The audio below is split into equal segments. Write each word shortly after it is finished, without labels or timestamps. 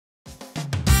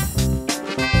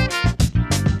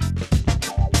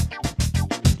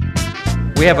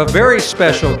We have a very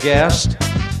special guest.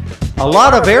 A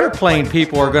lot of airplane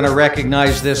people are going to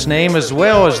recognize this name as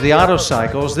well as the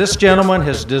Autocycles. This gentleman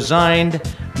has designed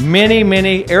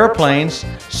many airplanes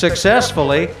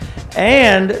successfully,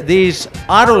 and these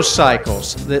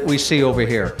Autocycles that we see over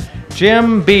here.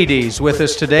 Jim Bede's with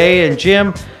us today, and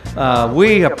Jim,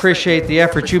 we appreciate the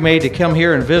effort you made to come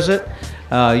here and visit.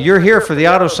 You're here for the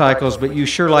Autocycles, but you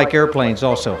sure like airplanes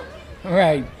also.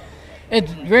 Right.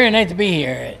 It's very nice to be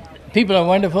here. People are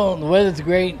wonderful, the weather's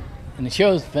great, and the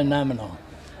show's phenomenal.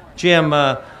 Jim,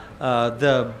 the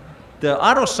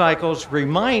Autocycles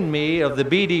remind me of the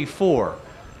Bede 4.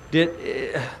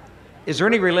 Is there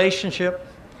any relationship?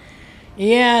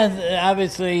 Yeah,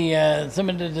 obviously some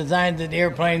of the designs of the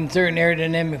airplane, certain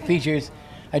aerodynamic features,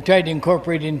 I tried to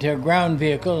incorporate into a ground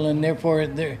vehicle, and therefore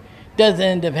there does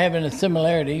end up having a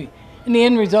similarity. And the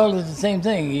end result is the same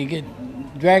thing. You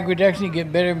get drag reduction, you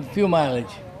get better fuel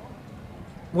mileage.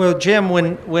 Well, Jim,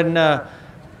 when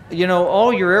you know,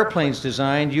 all your airplanes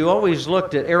designed, you always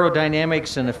looked at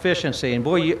aerodynamics and efficiency, and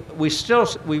boy,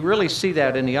 we really see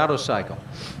that in the Autocycle.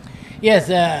 Yes,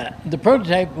 the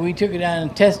prototype, we took it on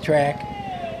a test track,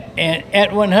 and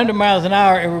at 100 miles an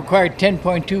hour, it required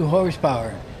 10.2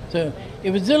 horsepower. So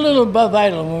it was a little above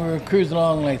idle when we were cruising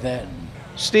along like that.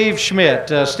 Steve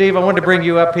Schmidt. Steve, I wanted to bring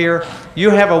you up here. You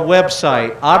have a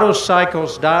website,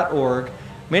 autocycles.org.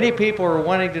 Many people are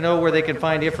wanting to know where they can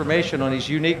find information on these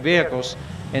unique vehicles,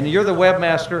 and you're the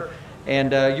webmaster,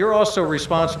 and you're also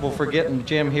responsible for getting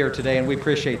Jim here today, and we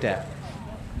appreciate that.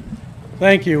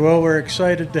 Thank you. Well, we're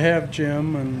excited to have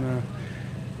Jim, and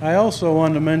I also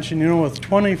wanted to mention, you know, with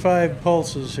 25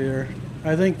 pulses here,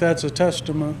 I think that's a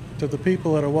testament to the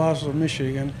people at Owasso,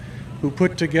 Michigan, who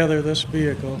put together this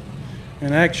vehicle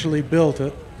and actually built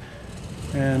it,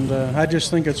 and I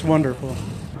just think it's wonderful.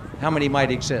 How many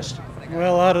might exist?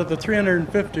 Well, out of the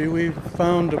 350, we've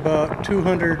found about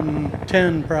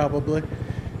 210 probably,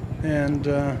 and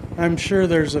I'm sure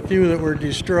there's a few that were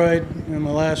destroyed in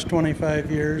the last 25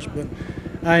 years, but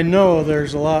I know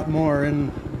there's a lot more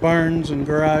in barns and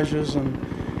garages, and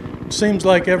it seems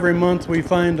like every month we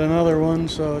find another one,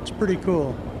 so it's pretty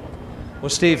cool. Well,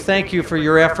 Steve, thank you for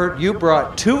your effort. You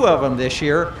brought 2 of them this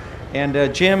year.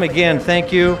 And Jim, again,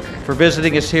 thank you for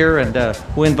visiting us here, and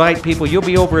we'll invite people. You'll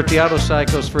be over at the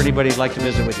Autocycles for anybody who'd like to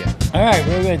visit with you. All right,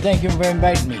 very good. Thank you for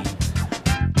inviting me.